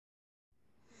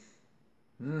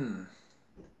Hmm.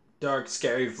 Dark,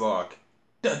 scary vlog.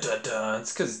 Dun dun dun.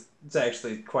 It's because it's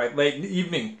actually quite late in the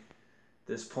evening. At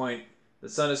this point, the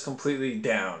sun is completely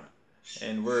down,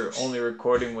 and we're only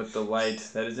recording with the light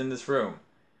that is in this room.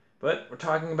 But we're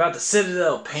talking about the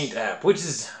Citadel Paint app, which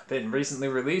has been recently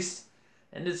released,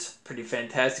 and it's pretty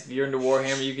fantastic. If you're into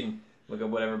Warhammer, you can look up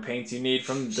whatever paints you need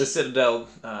from the Citadel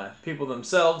people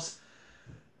themselves.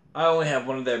 I only have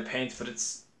one of their paints, but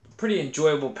it's pretty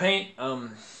enjoyable paint.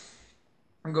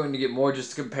 I'm going to get more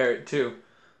just to compare it to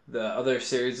the other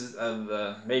series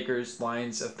of makers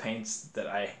lines of paints that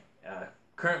I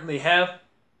currently have.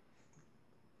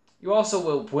 You also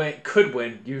will could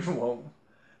win. You won't,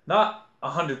 not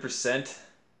 100%.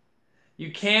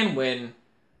 You can win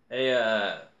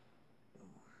a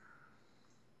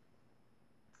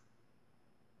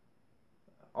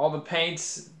all the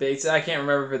paints, base. I can't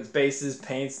remember if it's bases,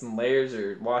 paints, and layers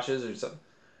or washes or something.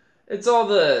 It's all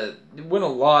the you win a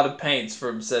lot of paints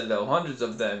from Citadel, hundreds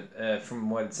of them, from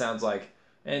what it sounds like,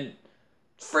 and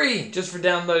it's free just for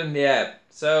downloading the app.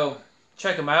 So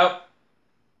check them out.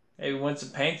 Maybe win some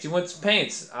paints. You win some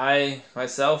paints. I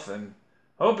myself am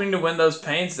hoping to win those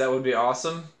paints. That would be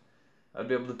awesome. I'd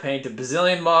be able to paint a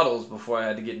bazillion models before I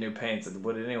had to get new paints. I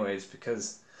would anyways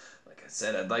because, like I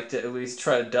said, I'd like to at least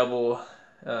try to double.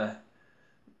 At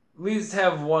least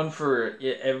have one for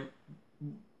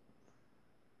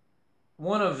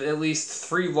one of at least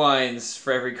three lines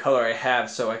for every color I have,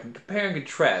 so I can compare and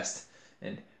contrast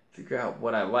and figure out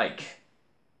what I like.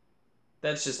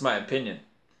 That's just my opinion.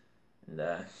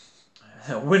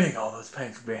 And winning all those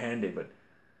paints would be handy, but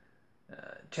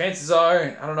chances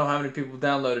are, I don't know how many people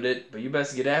downloaded it, but you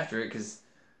best get after it, because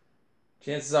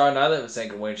chances are neither of us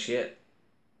ain't gonna win shit.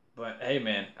 But hey,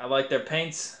 man, I like their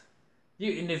paints.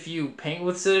 And if you paint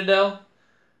with Citadel,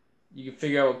 you can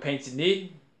figure out what paints you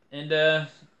need. And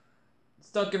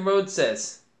Duncan Road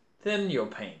says, thin your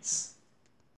paints.